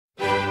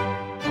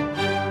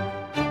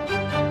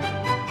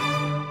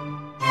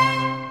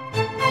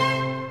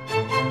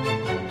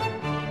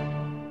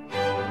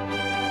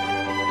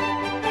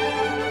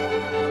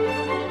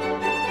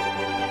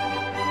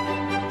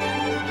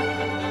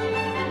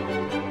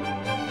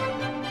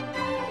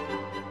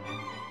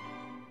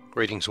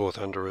Greetings War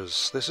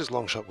Thunderers, this is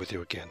Longshot with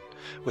you again,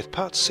 with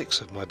part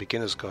 6 of my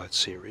Beginner's Guide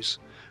series,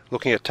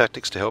 looking at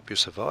tactics to help you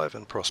survive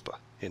and prosper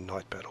in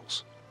night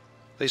battles.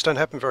 These don't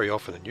happen very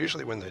often, and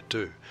usually when they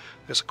do,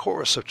 there's a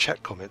chorus of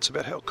chat comments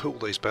about how cool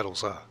these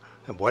battles are,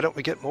 and why don't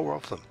we get more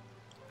of them?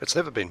 It's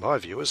never been my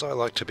view, as I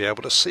like to be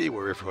able to see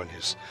where everyone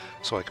is,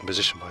 so I can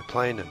position my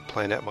plane and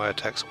plan out my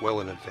attacks well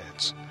in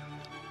advance.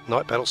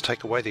 Night battles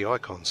take away the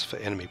icons for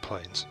enemy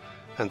planes,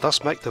 and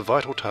thus make the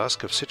vital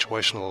task of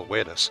situational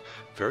awareness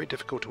very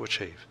difficult to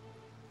achieve.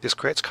 This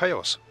creates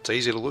chaos. It's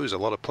easy to lose a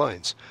lot of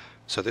planes,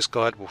 so this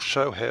guide will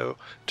show how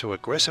to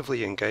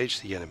aggressively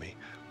engage the enemy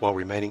while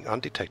remaining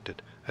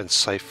undetected and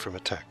safe from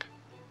attack.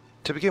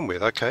 To begin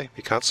with, okay,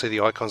 you can't see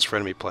the icons for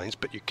enemy planes,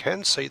 but you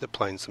can see the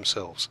planes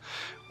themselves.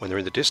 When they're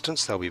in the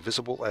distance, they'll be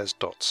visible as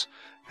dots,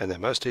 and they're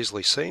most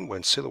easily seen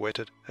when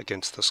silhouetted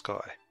against the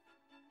sky.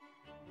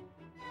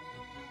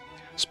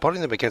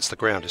 Spotting them against the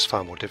ground is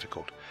far more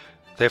difficult.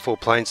 Therefore,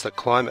 planes that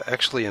climb are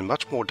actually in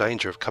much more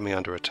danger of coming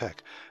under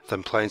attack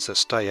than planes that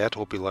stay at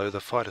or below the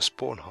fighter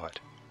spawn height.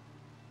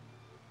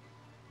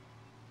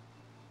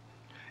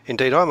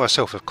 Indeed, I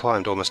myself have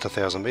climbed almost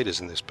 1,000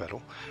 metres in this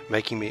battle,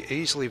 making me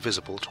easily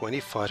visible to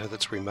any fighter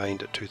that's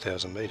remained at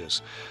 2,000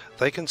 metres.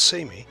 They can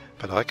see me,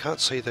 but I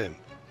can't see them,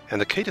 and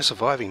the key to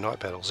surviving night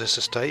battles is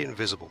to stay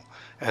invisible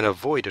and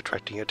avoid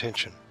attracting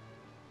attention.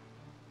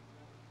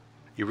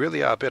 You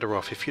really are better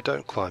off if you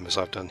don't climb as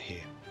I've done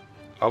here.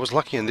 I was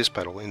lucky in this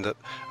battle in that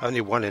only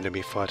one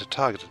enemy fighter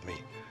targeted me,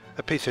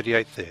 a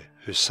P-38 there,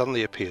 who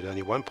suddenly appeared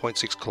only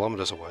 1.6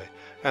 kilometres away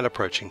and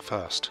approaching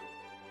fast.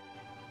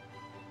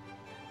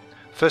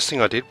 First thing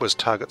I did was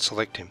target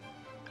select him.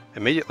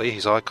 Immediately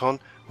his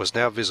icon was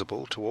now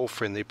visible to all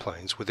friendly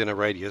planes within a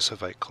radius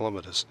of 8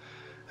 kilometres,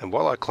 and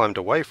while I climbed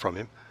away from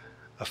him,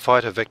 a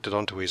fighter vectored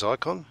onto his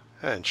icon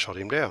and shot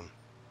him down.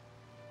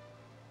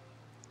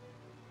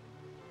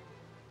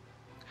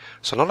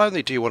 So not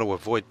only do you want to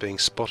avoid being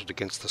spotted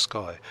against the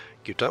sky,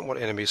 you don't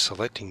want enemies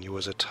selecting you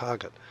as a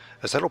target,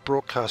 as that'll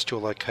broadcast your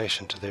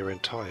location to their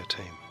entire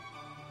team.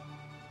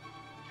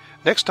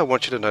 Next, I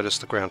want you to notice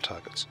the ground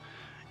targets.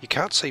 You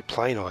can't see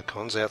plane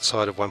icons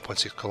outside of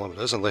 1.6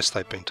 kilometres unless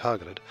they've been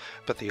targeted,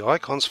 but the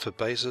icons for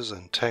bases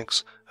and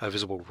tanks are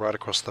visible right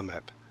across the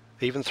map,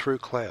 even through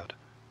cloud,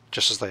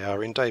 just as they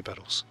are in day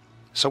battles.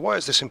 So why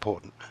is this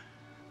important?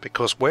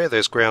 Because where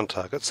there's ground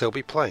targets, there'll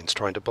be planes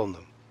trying to bomb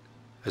them.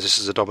 As this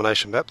is a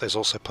domination map, there's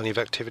also plenty of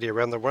activity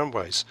around the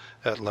runways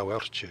at low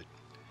altitude.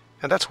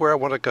 And that's where I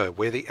want to go,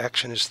 where the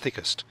action is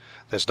thickest.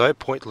 There's no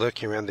point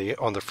lurking around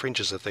on the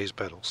fringes of these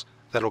battles.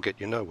 That'll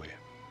get you nowhere.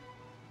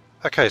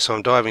 Okay, so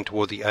I'm diving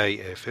toward the A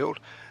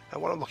airfield,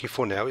 and what I'm looking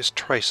for now is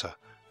Tracer,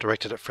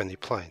 directed at friendly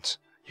planes.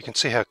 You can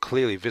see how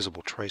clearly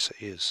visible Tracer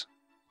is.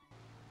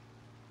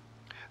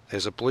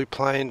 There's a blue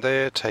plane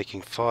there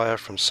taking fire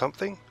from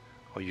something.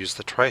 I'll use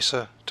the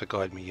Tracer to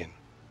guide me in.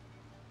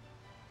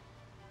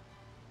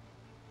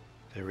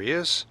 There he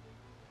is.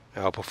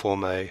 Now I'll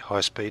perform a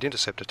high-speed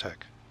intercept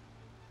attack.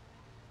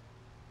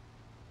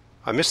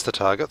 I missed the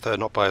target, though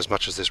not by as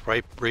much as this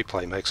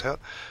replay makes out.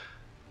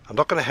 I'm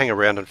not going to hang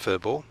around and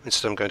furball.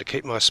 Instead, I'm going to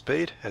keep my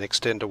speed and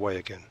extend away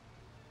again.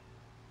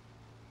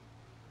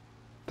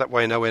 That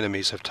way no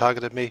enemies have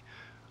targeted me,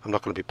 I'm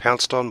not going to be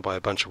pounced on by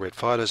a bunch of red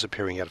fighters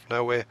appearing out of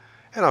nowhere,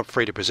 and I'm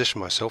free to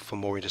position myself for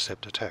more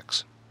intercept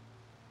attacks.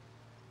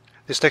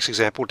 This next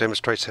example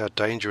demonstrates how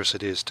dangerous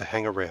it is to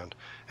hang around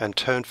and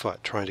turn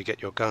fight trying to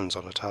get your guns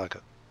on a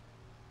target.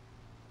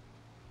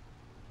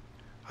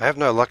 I have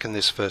no luck in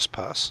this first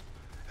pass,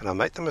 and I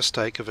make the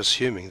mistake of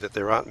assuming that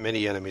there aren't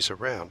many enemies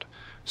around,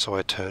 so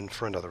I turn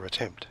for another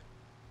attempt.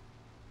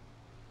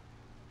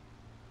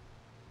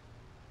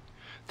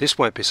 This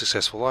won't be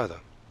successful either.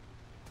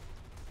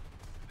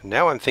 And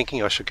now I'm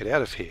thinking I should get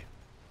out of here.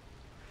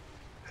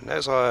 And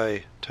as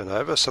I turn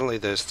over, suddenly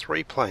there's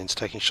 3 planes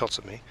taking shots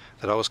at me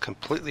that I was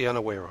completely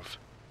unaware of.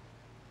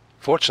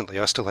 Fortunately,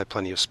 I still had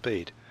plenty of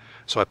speed,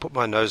 so I put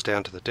my nose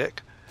down to the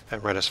deck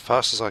and ran as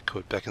fast as I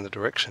could back in the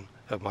direction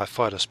of my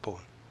fighter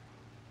spawn.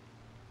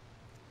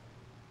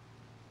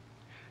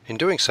 In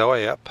doing so,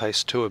 I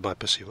outpaced 2 of my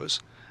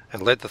pursuers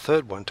and led the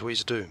 3rd one to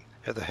his doom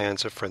at the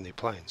hands of friendly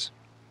planes.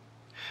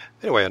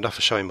 Anyway, enough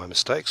of showing my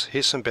mistakes.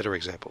 Here's some better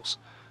examples.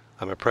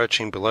 I'm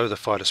approaching below the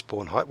fighter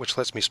spawn height, which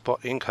lets me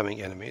spot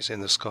incoming enemies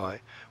in the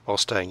sky while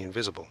staying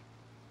invisible.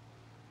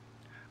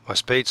 My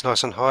speed's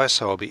nice and high,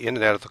 so I'll be in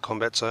and out of the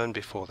combat zone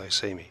before they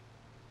see me.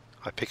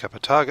 I pick up a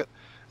target,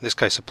 in this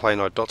case a plane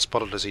I dot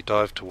spotted as he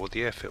dived toward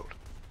the airfield.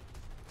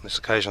 On this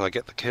occasion I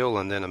get the kill,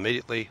 and then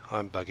immediately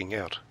I'm bugging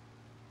out.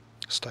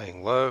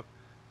 Staying low,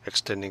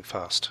 extending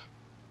fast.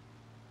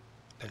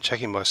 Then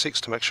checking my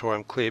 6 to make sure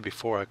I'm clear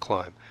before I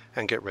climb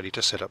and get ready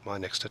to set up my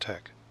next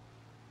attack.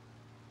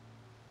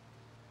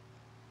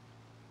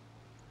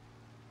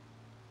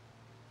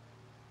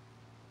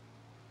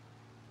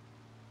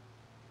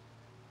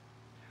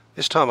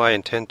 This time I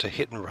intend to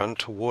hit and run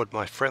toward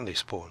my friendly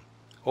spawn.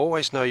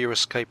 Always know your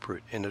escape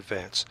route in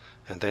advance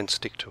and then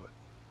stick to it.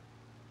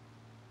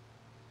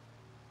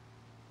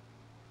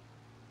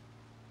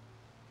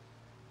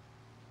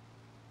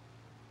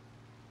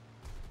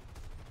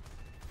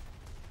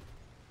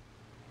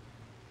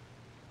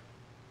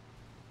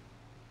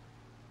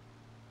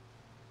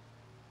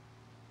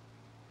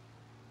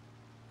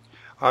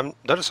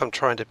 Notice I'm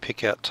trying to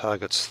pick out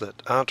targets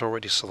that aren't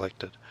already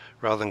selected,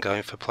 rather than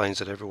going for planes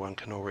that everyone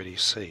can already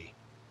see.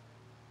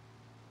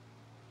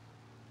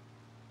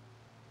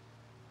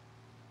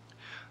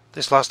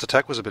 This last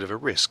attack was a bit of a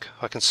risk.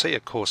 I can see a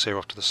Corsair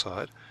off to the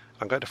side.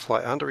 I'm going to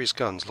fly under his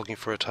guns looking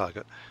for a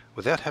target,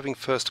 without having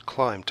first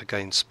climbed to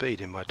gain speed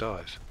in my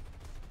dive.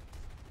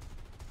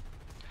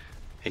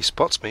 He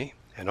spots me,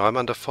 and I'm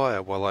under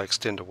fire while I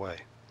extend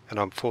away, and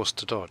I'm forced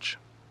to dodge.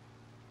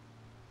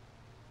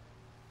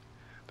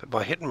 But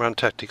my hit and run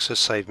tactics has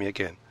saved me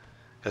again,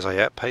 as I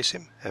outpace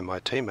him and my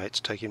teammates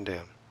take him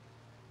down.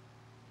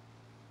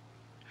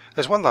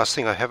 There's one last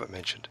thing I haven't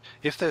mentioned.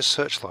 If there's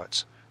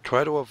searchlights,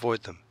 try to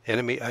avoid them.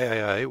 Enemy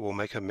AAA will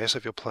make a mess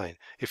of your plane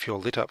if you're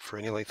lit up for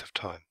any length of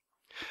time.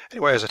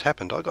 Anyway, as it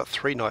happened, I got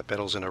 3 night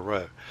battles in a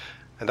row,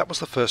 and that was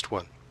the first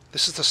one.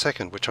 This is the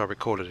second, which I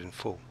recorded in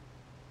full.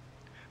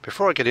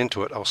 Before I get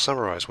into it, I'll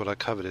summarise what I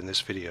covered in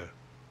this video.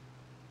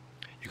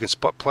 You can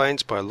spot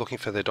planes by looking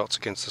for their dots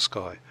against the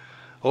sky,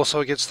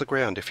 also against the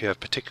ground if you have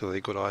particularly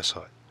good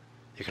eyesight.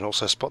 You can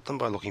also spot them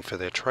by looking for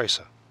their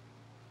tracer.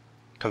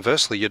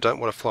 Conversely, you don't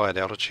want to fly at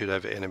altitude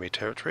over enemy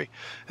territory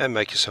and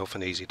make yourself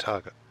an easy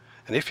target.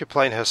 And if your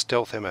plane has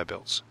stealth ammo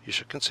belts, you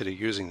should consider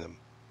using them.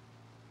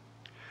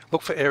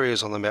 Look for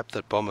areas on the map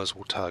that bombers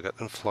will target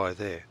and fly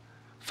there.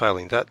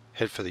 Failing that,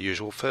 head for the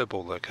usual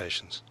furball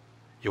locations.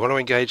 You want to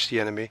engage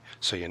the enemy,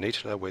 so you need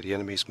to know where the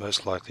enemy is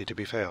most likely to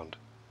be found.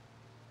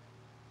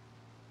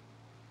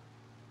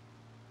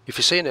 If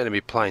you see an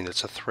enemy plane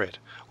that's a threat,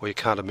 or you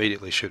can't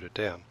immediately shoot it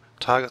down,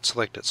 target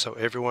select it so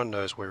everyone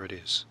knows where it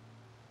is.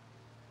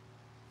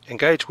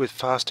 Engage with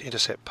fast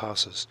intercept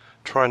passes,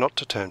 try not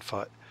to turn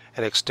fight,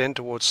 and extend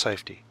towards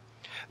safety.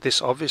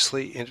 This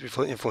obviously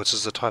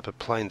influences the type of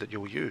plane that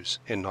you'll use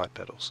in night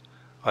battles.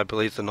 I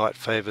believe the night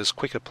favours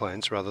quicker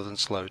planes rather than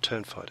slow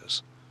turn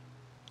fighters.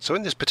 So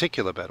in this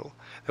particular battle,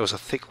 there was a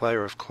thick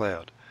layer of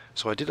cloud,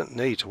 so I didn't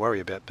need to worry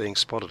about being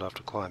spotted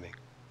after climbing.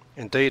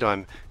 Indeed,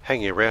 I'm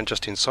hanging around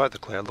just inside the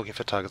cloud looking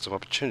for targets of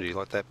opportunity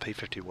like that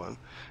P-51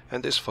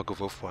 and this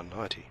Focke-Wulf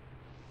 190.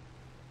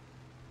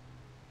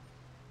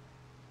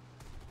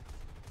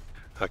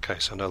 Okay,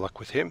 so no luck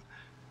with him.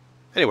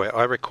 Anyway,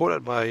 I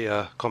recorded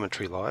my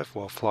commentary live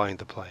while flying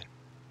the plane,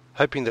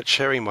 hoping that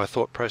sharing my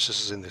thought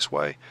processes in this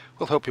way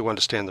will help you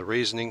understand the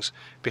reasonings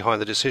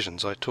behind the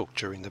decisions I took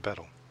during the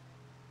battle.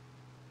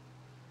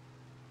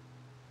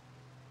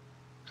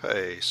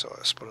 Okay, so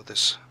I spotted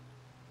this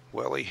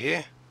welly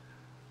here.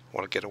 I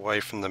want to get away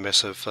from the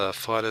mess of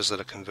fighters that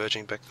are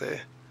converging back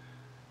there.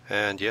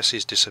 And yes,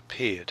 he's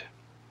disappeared.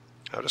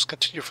 I'll just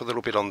continue for a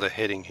little bit on the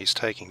heading he's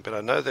taking, but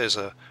I know there's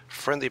a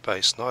friendly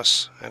base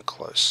nice and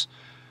close.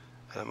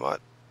 And I might,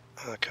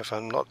 okay, if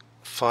I'm not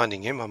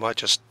finding him, I might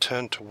just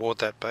turn toward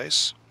that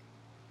base,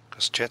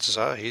 because chances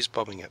are he's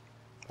bombing it.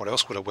 What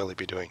else would a welly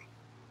be doing?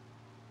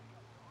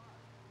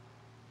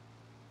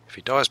 If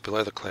he dies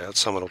below the clouds,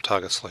 someone will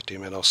target select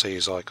him and I'll see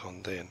his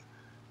icon then.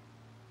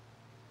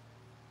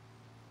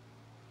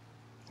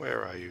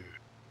 Where are you?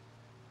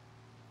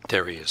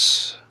 There he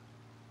is.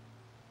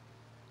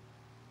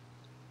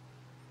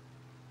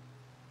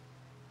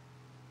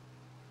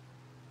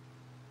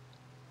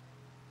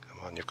 Come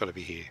on, you've got to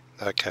be here.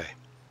 Okay.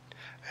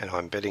 And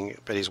I'm betting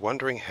he's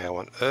wondering how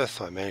on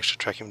earth I managed to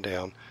track him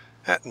down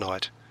at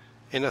night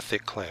in a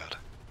thick cloud.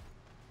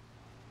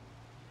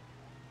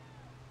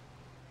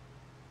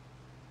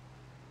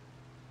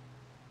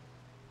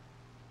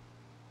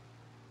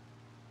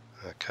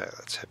 Okay,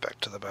 let's head back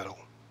to the battle.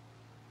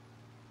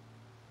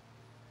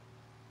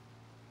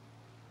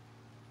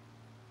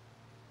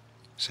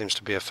 Seems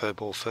to be a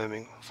furball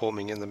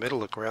forming in the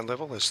middle at ground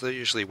level, as there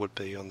usually would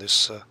be on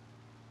this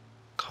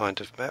kind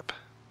of map.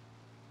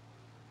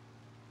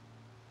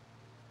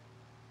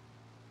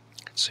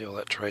 You can see all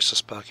that tracer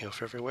sparking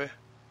off everywhere.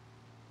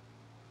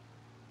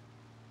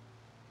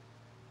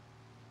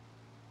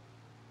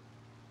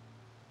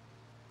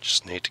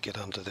 Just need to get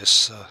under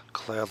this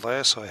cloud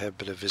layer so I have a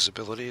bit of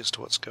visibility as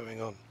to what's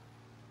going on.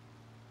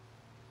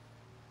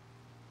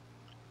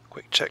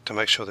 Quick check to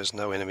make sure there's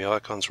no enemy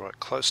icons right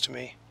close to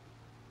me.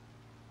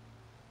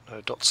 No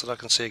dots that I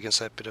can see against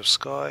that bit of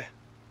sky.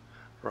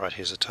 Right,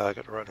 here's a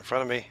target right in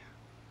front of me.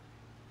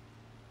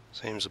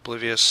 Seems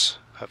oblivious.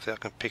 Hopefully I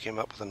can pick him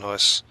up with a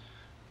nice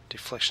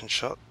deflection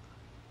shot.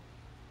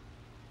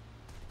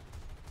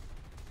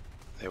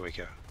 There we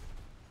go.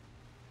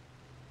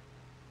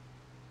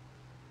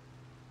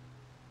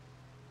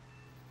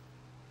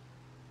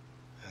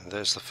 And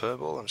there's the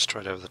furball. I'm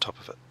straight over the top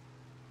of it.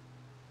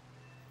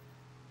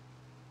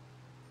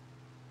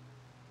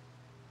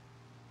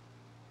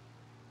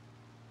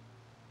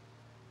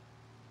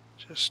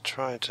 Just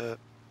trying to...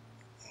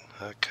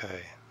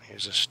 Okay,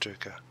 here's a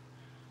Stuka.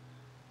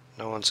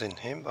 No one's in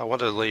him. I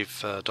want to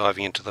leave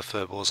diving into the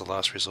furball as a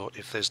last resort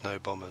if there's no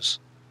bombers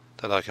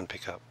that I can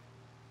pick up.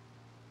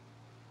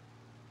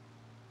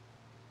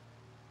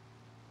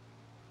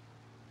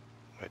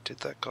 Where did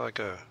that guy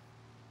go?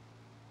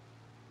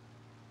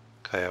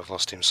 Okay, I've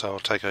lost him, so I'll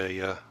take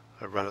a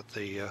run at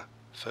the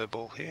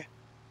furball here.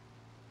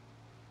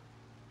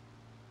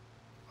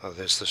 Oh,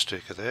 there's the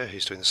Stuka there,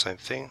 he's doing the same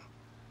thing.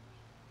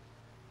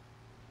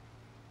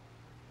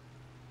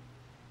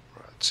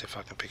 Right, let's see if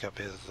I can pick up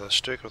either the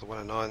Stuka or the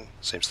 109.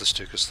 Seems the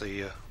Stuka's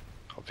the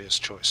obvious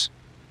choice.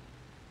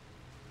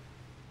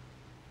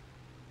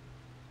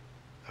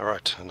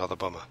 Alright, another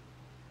bomber.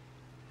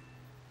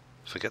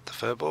 Forget the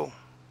furball.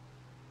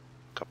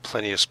 Got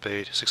plenty of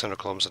speed, 600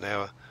 kilometers an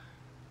hour.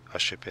 I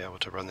should be able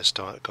to run this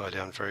guy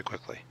down very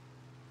quickly.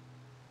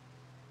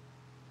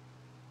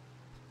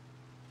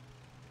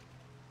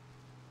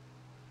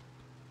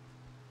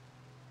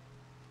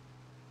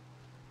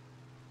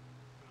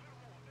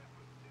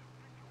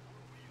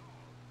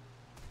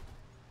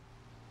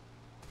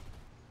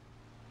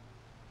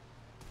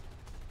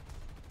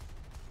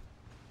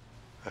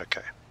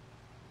 Okay.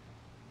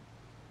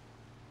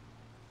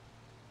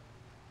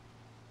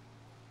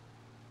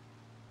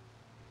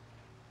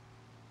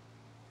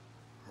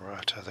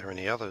 Right, are there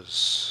any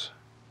others?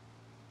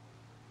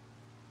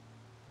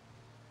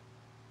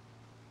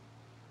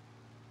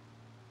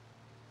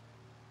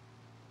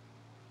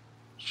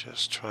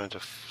 Just trying to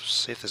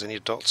see if there's any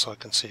dots I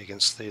can see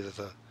against either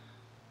the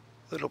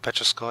little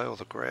patch of sky or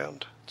the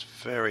ground. It's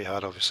very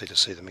hard obviously to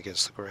see them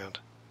against the ground.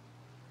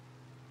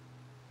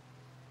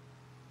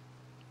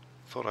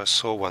 Thought I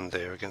saw one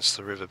there against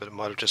the river, but it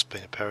might have just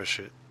been a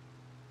parachute.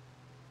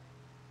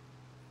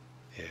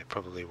 Yeah, it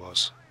probably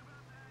was.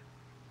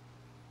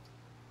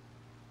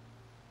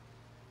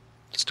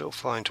 Still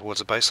flying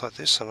towards a base like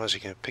this, sometimes you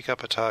can pick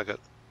up a target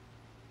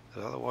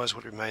that otherwise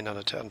would remain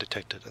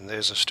undetected, and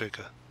there's a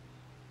Stuka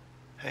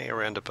hanging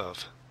around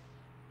above.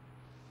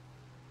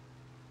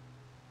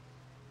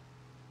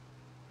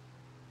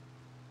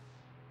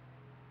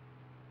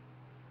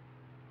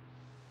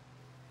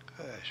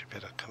 Okay, should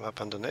better come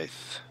up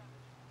underneath.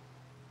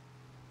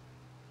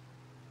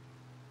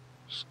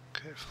 Just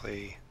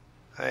carefully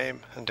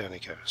aim, and down he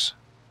goes.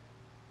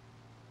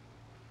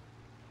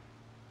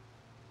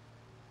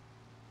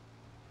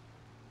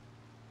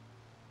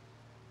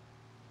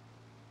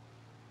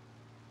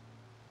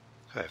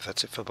 Okay, if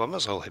that's it for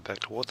bombers, I'll head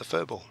back toward the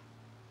furball.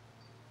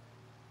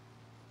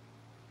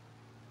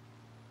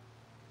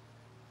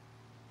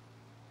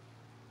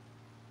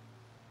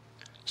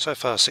 So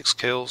far 6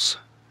 kills,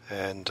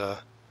 and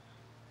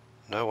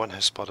no one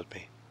has spotted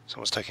me.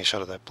 Someone's taking a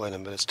shot at that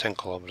Blenheim, but it's 10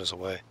 kilometers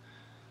away.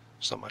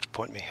 There's not much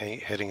point me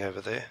heading over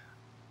there.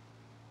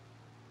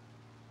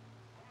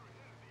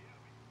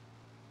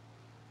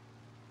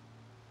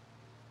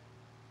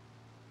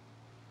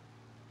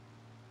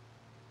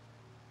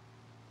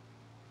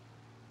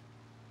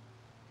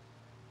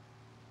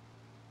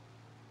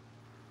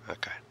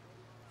 Okay,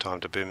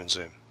 time to boom and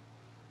zoom.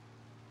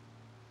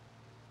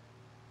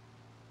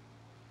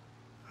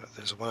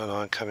 There's a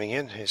 109 coming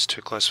in, he's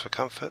too close for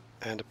comfort,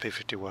 and a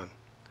P-51.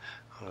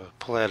 I'm going to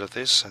pull out of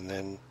this and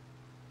then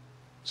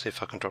see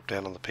if I can drop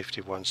down on the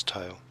P-51's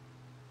tail.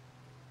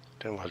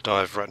 Don't want to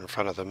dive right in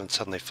front of them and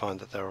suddenly find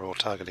that they're all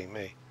targeting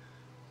me.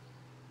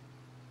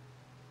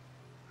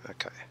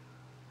 Okay.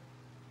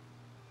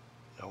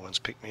 No one's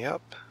picked me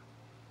up.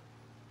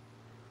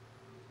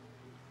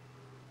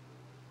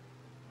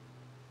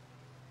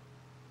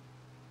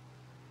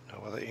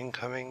 No other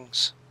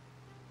incomings.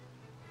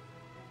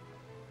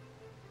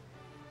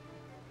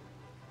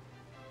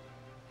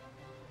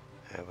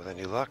 And with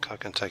any luck I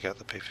can take out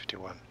the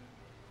P-51.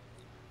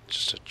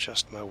 Just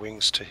adjust my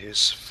wings to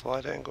his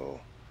flight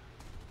angle.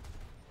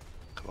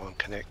 Come on,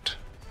 connect.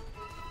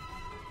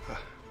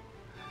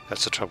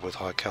 That's the trouble with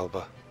high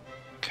caliber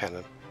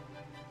cannon.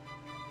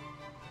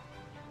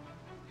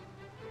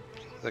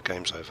 The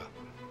game's over.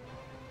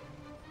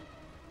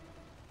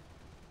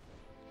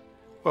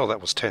 Well,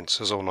 that was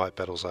tense, as all night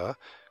battles are,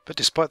 but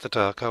despite the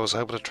dark I was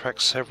able to track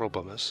several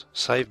bombers,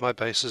 save my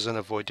bases and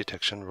avoid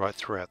detection right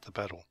throughout the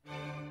battle.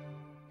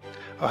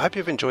 I hope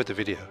you've enjoyed the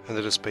video and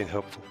that it's been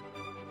helpful.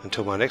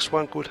 Until my next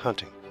one, good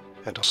hunting,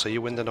 and I'll see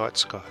you in the night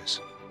skies.